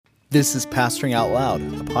This is Pastoring Out Loud, a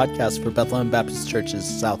podcast for Bethlehem Baptist Church's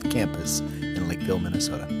South Campus in Lakeville,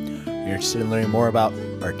 Minnesota. If you're interested in learning more about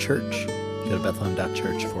our church, go to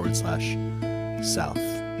bethlehem.church/south.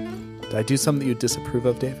 Did I do something that you disapprove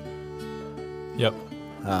of, Dave? Yep.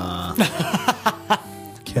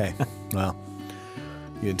 Okay. Well,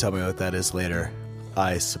 you can tell me what that is later,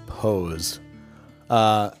 I suppose.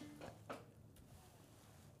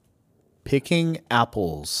 Picking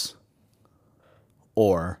apples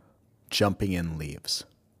or jumping in leaves.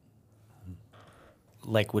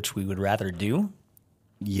 Like which we would rather do?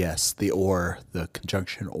 Yes, the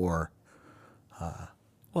conjunction or.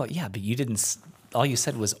 Well, yeah, but you didn't. All you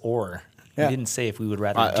said was or. Yeah. You didn't say if we would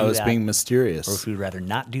rather do that. I was being mysterious. Or if we would rather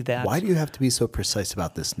not do that. Why do you have to be so precise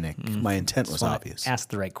about this, Nick? My intent was Just wanna obvious. Ask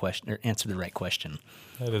the right question or answer the right question.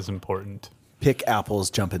 That is important. Pick apples,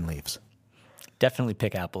 jump in leaves. Definitely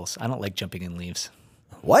pick apples. I don't like jumping in leaves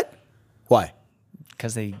What? Why?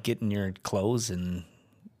 because they get in your clothes and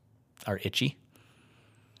are itchy.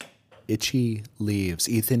 Itchy leaves.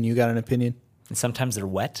 Ethan, you got an opinion? And sometimes they're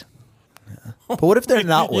wet. But what if they're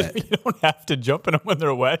not wet? You don't have to jump in them when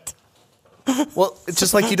they're wet. Well, it's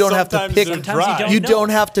just like you don't have to Sometimes pick. they're Sometimes dry. you You know. don't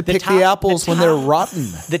have to pick the apples when they're rotten.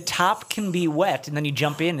 The top can be wet, and then you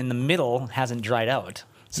jump in, and the middle hasn't dried out.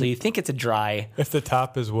 So you think it's a dry. If the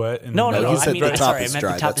top is wet and No, the no, middle no. he I said mean, the top sorry, I is meant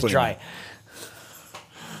dry. the top That's is what he dry. meant.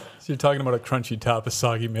 So you're talking about a crunchy top, a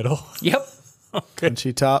soggy middle. Yep.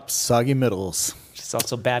 Crunchy tops, soggy middles. It's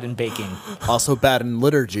also bad in baking. Also bad in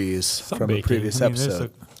liturgies Some from baking. a previous I mean, there's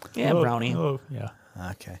episode. Yeah, brownie. Oh, yeah.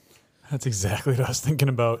 Okay. That's exactly what I was thinking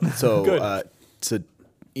about. So, Good. to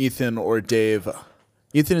Ethan or Dave.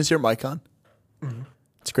 Ethan, is your mic on? Mm-hmm.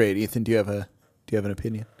 It's great. Ethan, do you have an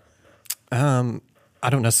opinion? I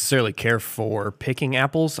don't necessarily care for picking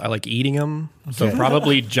apples. I like eating them. So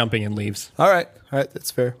probably jumping in leaves. All right, that's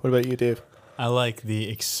fair. What about you, Dave? I like the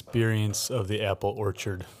experience of the apple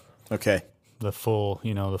orchard. Okay. The full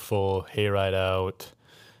hayride out,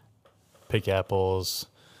 pick apples,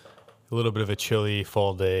 a little bit of a chilly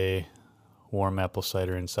fall day, warm apple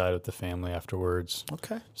cider inside with the family afterwards.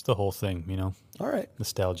 Okay. Just the whole thing, All right.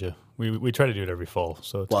 nostalgia. We try to do it every fall,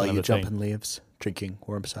 so it's While kind you of a jump thing. in leaves, drinking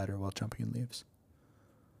warm cider while jumping in leaves.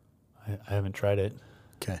 I haven't tried it,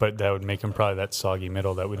 Okay. but that would make them probably that soggy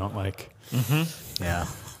middle that we don't like. Yeah.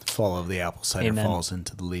 The fall of the apple cider Amen. falls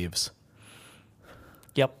into the leaves.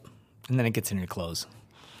 Yep. And then it gets in your clothes.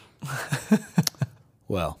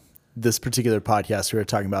 Well, this particular podcast, we were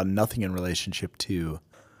talking about nothing in relationship to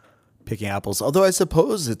picking apples, although I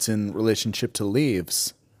suppose it's in relationship to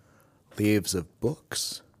leaves. Leaves of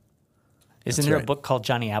books. Isn't That's there right. a book called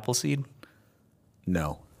Johnny Appleseed?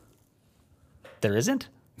 No. There isn't?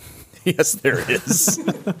 Yes, there is.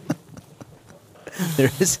 There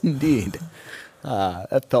is indeed.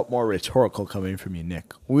 That felt more rhetorical coming from you,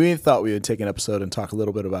 Nick. We thought we would take an episode and talk a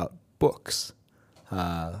little bit about books.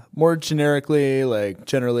 More generically, like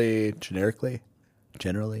generally is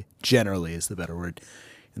the better word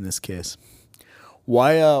in this case.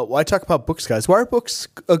 Why talk about books, guys? Why are books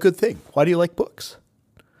a good thing? Why do you like books?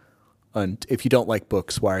 And if you don't like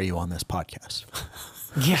books, why are you on this podcast?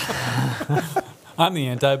 Yeah. I'm the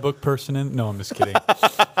anti-book person. No, I'm just kidding.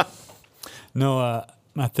 No,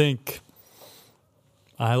 I think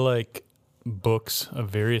I like books of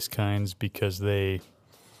various kinds because they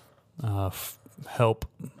help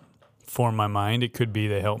form my mind. It could be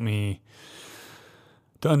they help me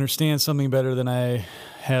to understand something better than I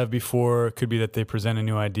have before. It could be that they present a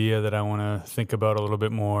new idea that I want to think about a little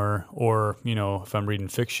bit more. Or, if I'm reading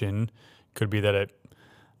fiction, it could be that it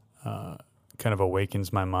kind of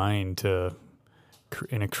awakens my mind to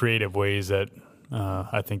in a creative ways that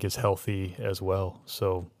I think is healthy as well.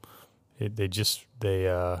 So they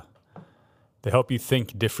help you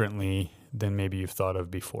think differently than maybe you've thought of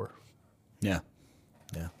before. Yeah.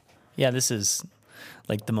 Yeah, this is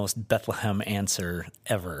like the most Bethlehem answer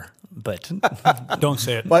ever. But Don't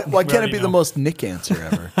say it. Why We can't it already be the know. most Nick answer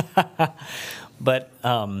ever?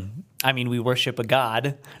 we worship a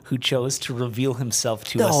God who chose to reveal himself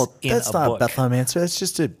to us No, in that's a not book. a Bethlehem answer. That's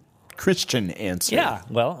just a Christian answer. Yeah,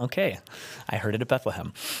 well, okay. I heard it at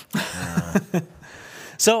Bethlehem.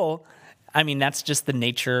 So, that's just the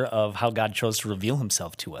nature of how God chose to reveal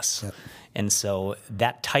himself to us. Yep. And so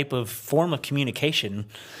that type of form of communication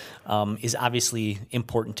is obviously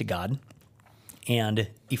important to God and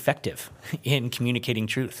effective in communicating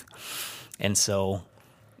truth. And so,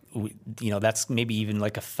 that's maybe even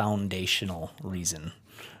like a foundational reason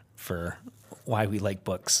for why we like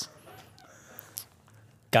books.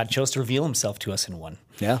 God chose to reveal himself to us in one.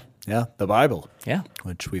 Yeah. The Bible. Yeah.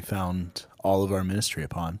 Which we found all of our ministry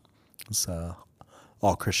upon, as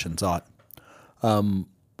all Christians ought.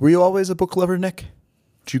 Were you always a book lover, Nick?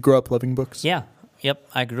 Did you grow up loving books? Yeah. Yep.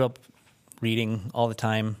 I grew up reading all the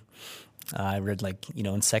time. I read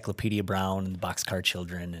Encyclopedia Brown and the Boxcar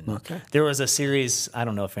Children. And there was a series, I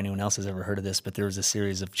don't know if anyone else has ever heard of this, but there was a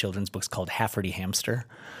series of children's books called Hafferty Hamster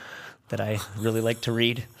that I really like to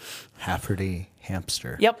read. Hafferty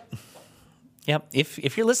Hamster. Yep.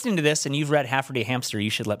 If you're listening to this and you've read Hafferty Hamster, you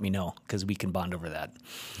should let me know because we can bond over that.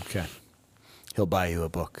 Okay. He'll buy you a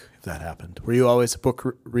book if that happened. Were you always a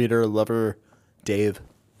book reader, lover, Dave?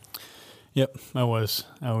 Yep, I was.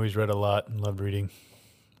 I always read a lot and loved reading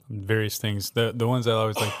various things. The ones I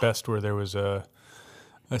always liked best were there was a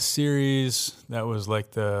series that was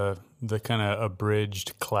like the kind of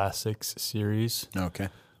abridged classics series. Okay.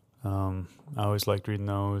 I always liked reading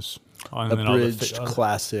those. Abridged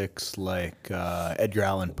classics like Edgar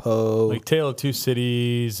Allan Poe. Like Tale of Two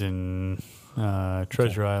Cities and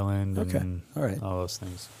Treasure Island and all right. all those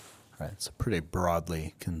things. All right, so pretty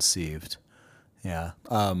broadly conceived. Yeah.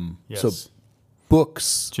 Yes. So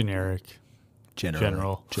books. Generic.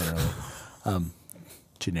 Generally.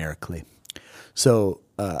 Generically. So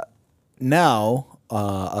now,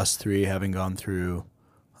 us three having gone through,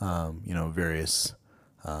 various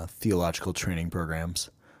theological training programs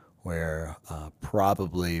where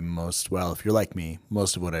probably if you're like me,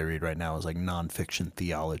 most of what I read right now is like nonfiction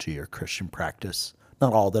theology or Christian practice.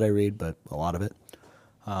 Not all that I read, but a lot of it.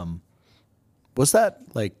 Was that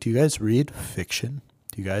like, do you guys read fiction?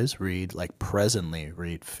 Do you guys presently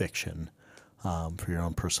read fiction for your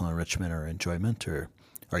own personal enrichment or enjoyment? Or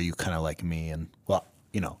are you kind of like me and,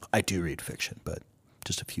 I do read fiction, but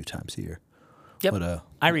just a few times a year. Yep. But,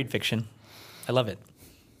 I read fiction. I love it.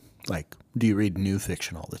 Do you read new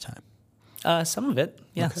fiction all the time? Some of it,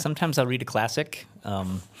 yeah. Okay. Sometimes I'll read a classic,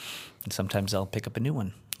 and sometimes I'll pick up a new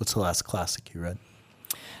one. What's the last classic you read?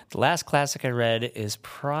 The last classic I read is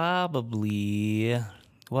probably,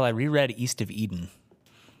 I reread East of Eden.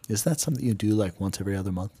 Is that something you do like once every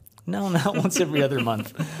other month? No, not once every other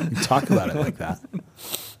month. You talk about it like that.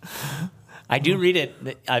 I do read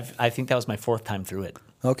it. I think that was my fourth time through it.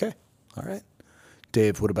 Okay. All right.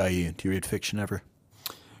 Dave, what about you? Do you read fiction ever?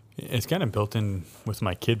 It's kind of built in with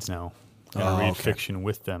my kids now. I read fiction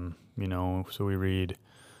with them, so we read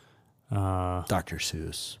Dr.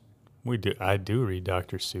 Seuss. I do read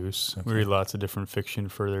Dr. Seuss. Okay. We read lots of different fiction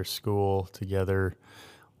for their school together.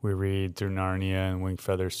 We read through Narnia and Wing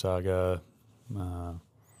Feather Saga.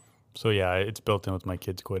 So yeah, it's built in with my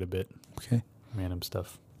kids quite a bit. Okay. Random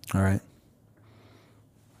stuff. All right.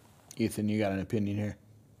 Ethan, you got an opinion here?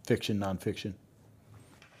 Fiction, nonfiction?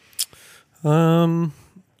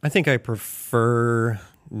 I think I prefer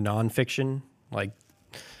nonfiction, like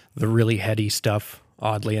the really heady stuff,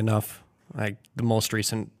 oddly enough. Like the most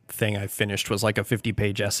recent thing I finished was like a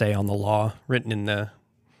 50-page essay on the law written in the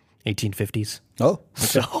 1850s. Oh, okay.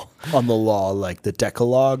 So on the law, like the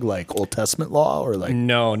Decalogue, like Old Testament law, or like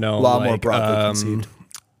no, law like, more broadly conceived?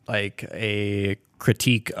 Like a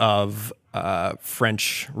critique of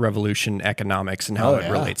French Revolution economics and how it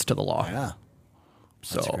relates to the law. Yeah,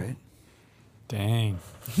 that's great. Dang.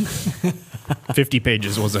 50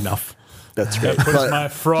 pages was enough. That's great. Puts my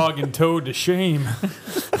frog and toad to shame.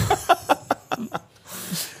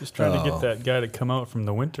 Just trying to get that guy to come out from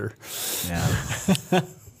the winter. Yeah.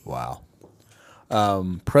 Wow.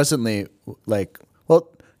 Presently, can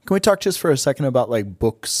we talk just for a second about like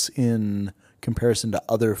books in comparison to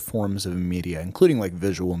other forms of media, including like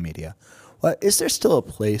visual media? Is there still a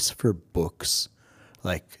place for books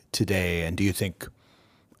like today? And do you think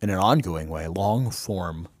in an ongoing way, long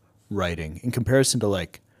form writing in comparison to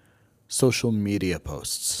like social media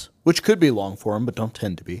posts, which could be long form, but don't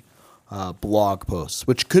tend to be, blog posts,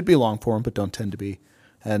 which could be long form, but don't tend to be,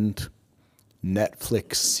 and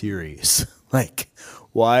Netflix series? Like,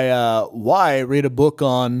 why read a book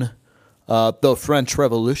on the French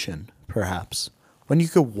Revolution, perhaps, when you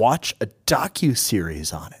could watch a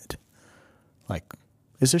docu-series on it? Like,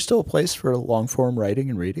 is there still a place for long-form writing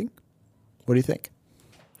and reading? What do you think?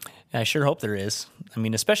 I sure hope there is. I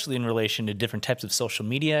mean, especially in relation to different types of social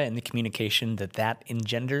media and the communication that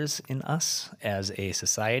engenders in us as a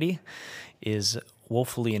society is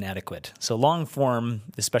woefully inadequate. So long form,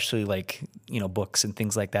 especially like, books and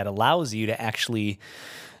things like that, allows you to actually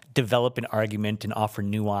develop an argument and offer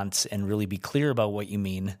nuance and really be clear about what you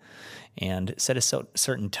mean and set a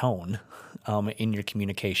certain tone in your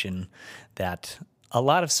communication that a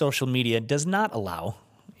lot of social media does not allow.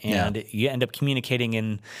 And you end up communicating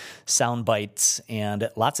in sound bites, and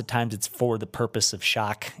lots of times it's for the purpose of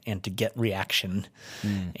shock and to get reaction.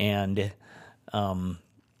 And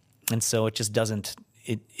so it just doesn't.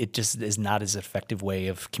 It just is not as effective way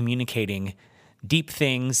of communicating deep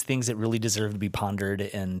things that really deserve to be pondered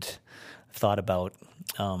and thought about.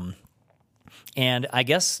 And I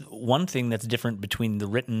guess one thing that's different between the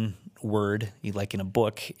written word, like in a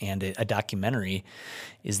book, and a documentary,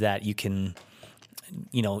 is that you can,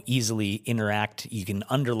 easily interact. You can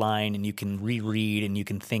underline and you can reread and you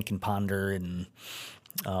can think and ponder and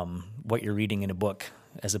what you're reading in a book,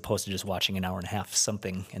 as opposed to just watching an hour and a half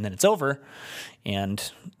something and then it's over,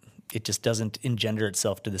 and it just doesn't engender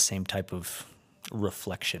itself to the same type of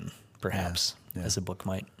reflection, perhaps, as a book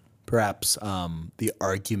might. Perhaps the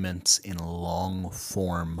arguments in long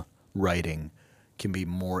form writing can be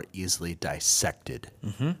more easily dissected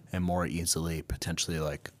and more easily potentially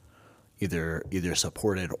like either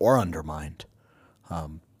supported or undermined.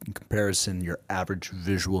 In comparison, your average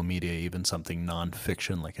visual media, even something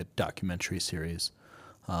nonfiction like a documentary series,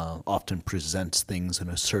 often presents things in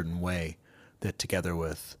a certain way that, together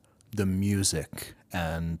with the music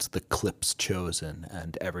and the clips chosen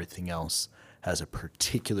and everything else, has a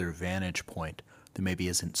particular vantage point that maybe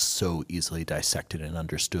isn't so easily dissected and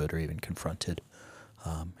understood or even confronted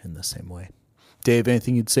in the same way. Dave,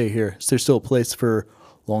 anything you'd say here? Is there still a place for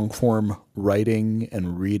long-form writing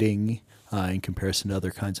and reading in comparison to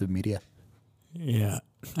other kinds of media? Yeah,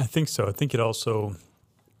 I think so. I think it also,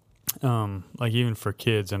 like even for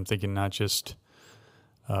kids, I'm thinking not just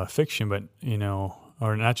fiction, but,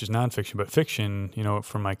 or not just nonfiction, but fiction,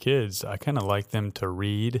 for my kids, I kind of like them to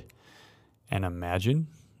read and imagine.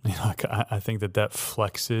 I think that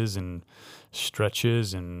flexes and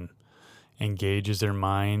stretches and engages their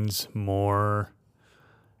minds more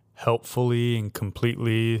helpfully and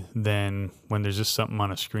completely than when there's just something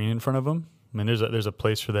on a screen in front of them. I mean, there's a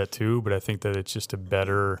place for that too, but I think that it's just a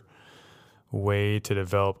better way to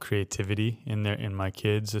develop creativity in my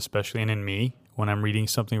kids, especially, and in me when I'm reading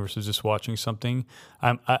something versus just watching something.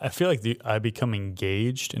 I feel like I become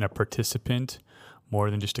engaged and a participant more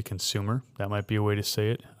than just a consumer. That might be a way to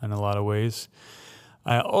say it in a lot of ways.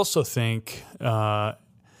 I also think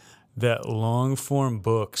that long-form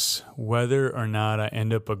books, whether or not I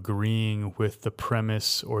end up agreeing with the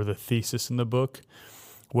premise or the thesis in the book,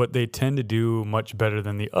 what they tend to do much better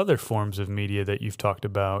than the other forms of media that you've talked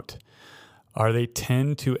about are they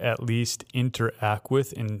tend to at least interact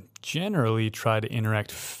with and generally try to interact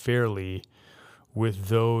fairly with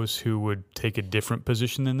those who would take a different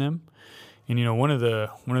position than them. And one of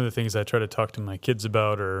the things I try to talk to my kids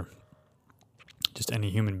about, or just any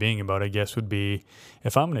human being about, I guess, would be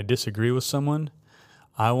if I'm going to disagree with someone,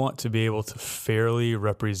 I want to be able to fairly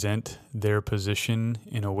represent their position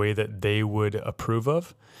in a way that they would approve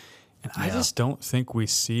of. And I just don't think we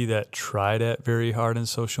see that tried at very hard in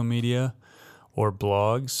social media or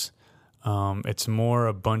blogs. It's more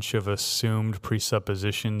a bunch of assumed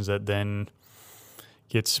presuppositions that then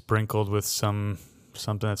get sprinkled with something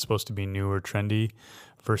that's supposed to be new or trendy,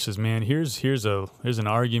 versus, man, here's an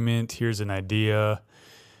argument, here's an idea.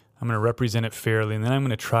 I'm going to represent it fairly, and then I'm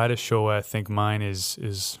going to try to show why I think mine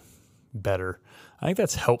is better. I think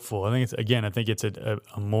that's helpful. I think it's a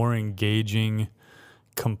more engaging,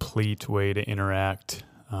 complete way to interact.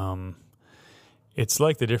 It's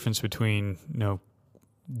like the difference between,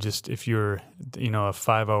 just if you're, a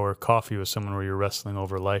 5-hour coffee with someone where you're wrestling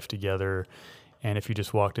over life together, and if you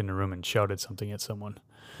just walked in a room and shouted something at someone.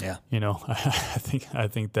 Yeah. I think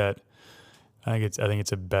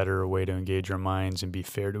it's a better way to engage our minds and be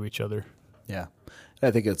fair to each other. Yeah. I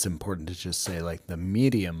think it's important to just say, like, the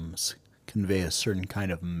mediums convey a certain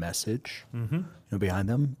kind of message behind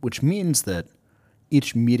them, which means that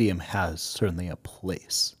each medium has certainly a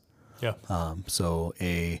place. Yeah. So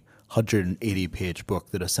a 180-page book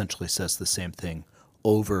that essentially says the same thing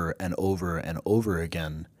over and over and over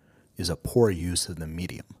again is a poor use of the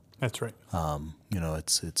medium. That's right.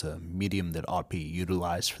 It's a medium that ought to be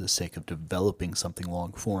utilized for the sake of developing something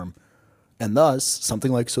long form. And thus,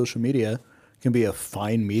 something like social media can be a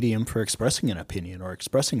fine medium for expressing an opinion or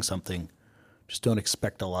expressing something. Just don't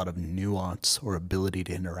expect a lot of nuance or ability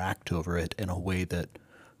to interact over it in a way that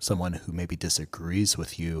someone who maybe disagrees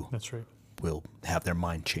with you That's right. will have their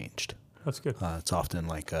mind changed. That's good. It's often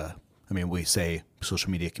like we say social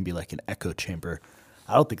media can be like an echo chamber.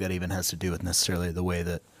 I don't think that even has to do with necessarily the way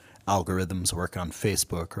that algorithms work on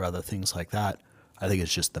Facebook or other things like that. I think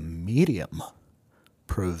it's just the medium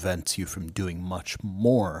prevents you from doing much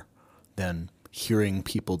more than hearing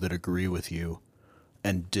people that agree with you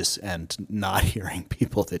and not hearing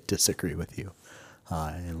people that disagree with you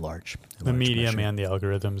in large The medium measure. and the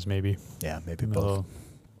algorithms, maybe. Yeah, maybe A both. little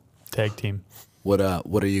tag team. What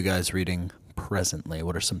are you guys reading presently?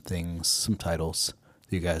 What are some titles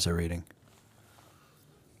that you guys are reading?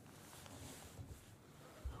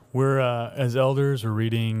 We're, as elders, we're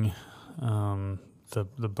reading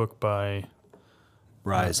the book by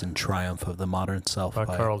Rise and Triumph of the Modern Self by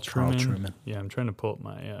Carl Trueman. Yeah, I'm trying to pull up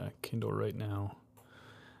my Kindle right now.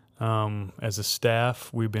 As a staff,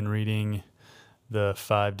 we've been reading the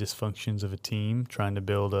 5 Dysfunctions of a Team, trying to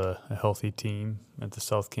build a healthy team at the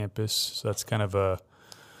South Campus. So that's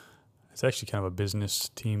it's actually kind of a business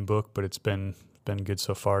team book, but it's been good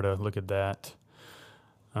so far to look at that.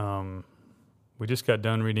 We just got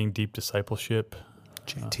done reading Deep Discipleship.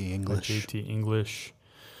 JT English. JT English.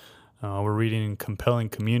 We're reading Compelling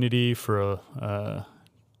Community for our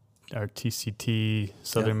TCT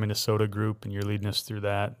Southern Minnesota group, and you're leading us through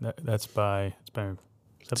that. That's by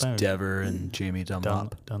Dever and Jamie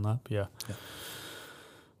Dunlop. Dunlop, yeah.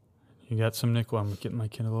 You got some, Nick, while I'm getting my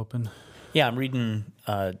Kindle open? Yeah, I'm reading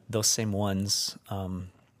those same ones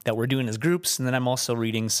that we're doing as groups, and then I'm also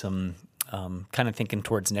reading some, kind of thinking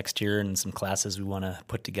towards next year and some classes we want to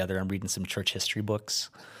put together. I'm reading some church history books,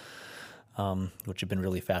 which have been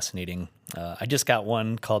really fascinating. I just got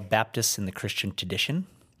one called Baptists in the Christian Tradition,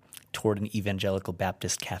 Toward an Evangelical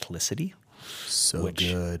Baptist Catholicity. So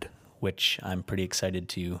good. Which I'm pretty excited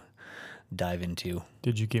to dive into.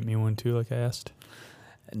 Did you get me one too, like I asked?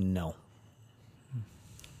 No.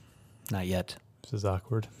 Not yet. This is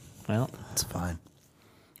awkward. Well, it's fine.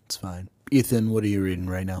 It's fine. Ethan, what are you reading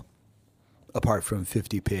right now? Apart from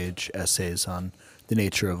 50-page essays on the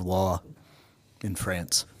nature of law in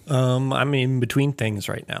France. I'm in between things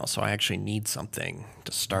right now, so I actually need something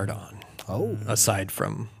to start on. Oh. Aside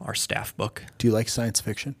from our staff book. Do you like science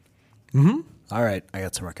fiction? Mm-hmm. All right. I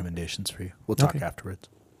got some recommendations for you. We'll talk afterwards.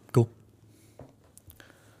 Cool.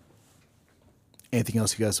 Anything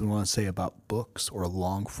else you guys want to say about books or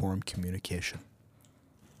long-form communication?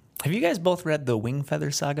 Have you guys both read the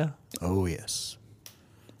Wingfeather Saga? Oh, yes.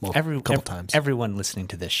 Well, couple times. Everyone listening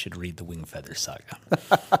to this should read the Wingfeather Saga.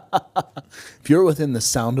 If you're within the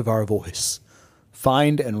sound of our voice,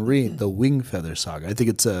 find and read the Wingfeather Saga. I think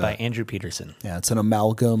it's by Andrew Peterson. Yeah, it's an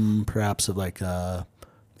amalgam, perhaps, of like the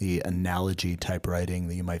analogy type writing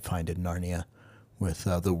that you might find in Narnia, with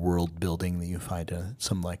the world building that you find in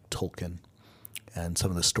some like Tolkien, and some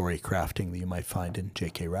of the story crafting that you might find in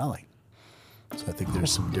J.K. Rowling. So I think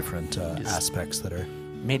there's some different aspects that are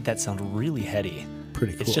made that sound really heady.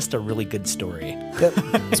 Pretty cool. It's just a really good story. Yep,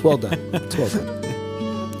 it's well done. It's well done.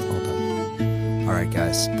 Well done. All right,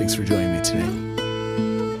 guys. Thanks for joining me today.